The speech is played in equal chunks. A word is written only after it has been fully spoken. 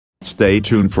stay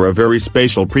tuned for a very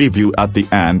special preview at the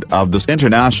end of this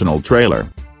international trailer.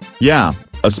 Yeah,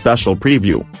 a special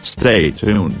preview, stay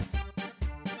tuned.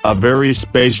 A very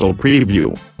special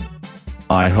preview.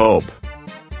 I hope.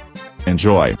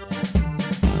 Enjoy.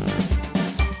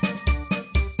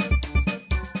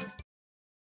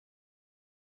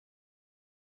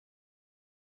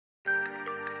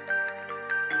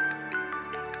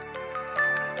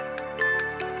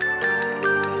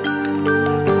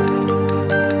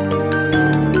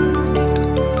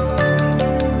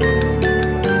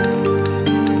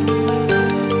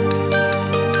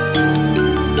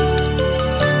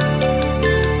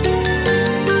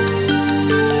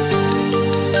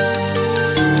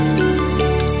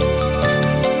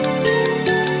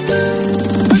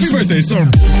 Birthday song.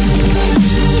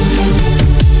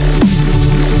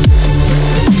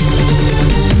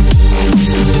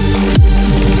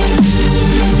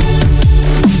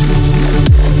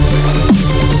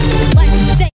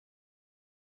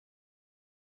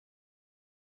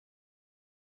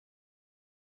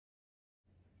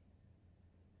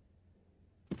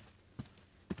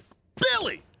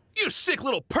 Billy! You sick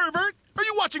little pervert! Are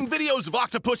you watching videos of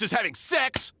octopuses having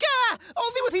sex? Gah!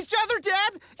 Only with each other,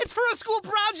 Dad! It's for a school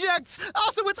project!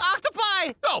 Also with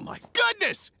octopi! Oh my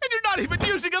goodness! And you're not even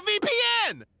using a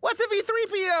VPN! What's a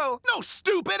V3PO? No,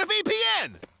 stupid, a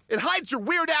VPN! It hides your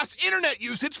weird-ass internet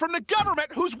usage from the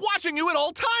government who's watching you at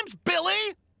all times,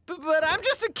 Billy! But I'm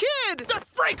just a kid! They're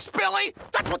freaks, Billy!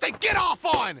 That's what they get off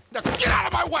on! Now get out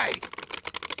of my way!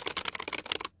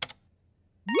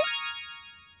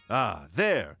 Ah,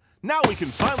 there. Now we can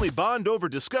finally bond over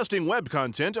disgusting web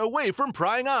content away from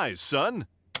prying eyes, son.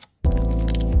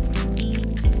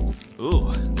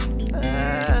 Ooh.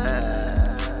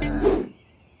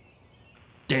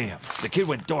 Damn, the kid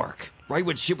went dark, right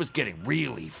when shit was getting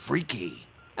really freaky.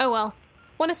 Oh well.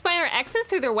 Want to spy on our exes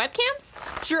through their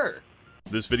webcams? Sure.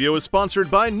 This video is sponsored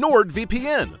by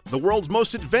NordVPN, the world's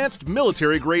most advanced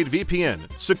military-grade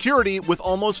VPN. Security with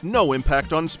almost no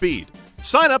impact on speed.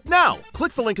 Sign up now!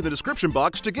 Click the link in the description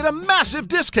box to get a massive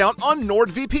discount on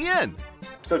NordVPN.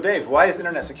 So Dave, why is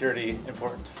internet security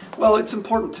important? Well, it's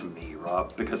important to me,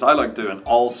 Rob, because I like doing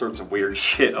all sorts of weird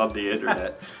shit on the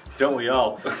internet. Don't we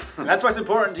all? And that's why it's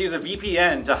important to use a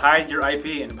VPN to hide your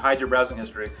IP and hide your browsing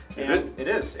history. Is it? It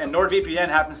is. And NordVPN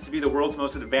happens to be the world's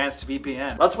most advanced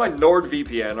VPN. That's why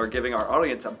NordVPN are giving our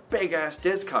audience a big-ass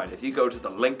discount if you go to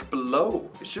the link below.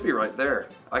 It should be right there.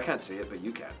 I can't see it, but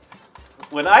you can.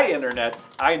 When I internet,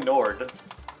 I Nord.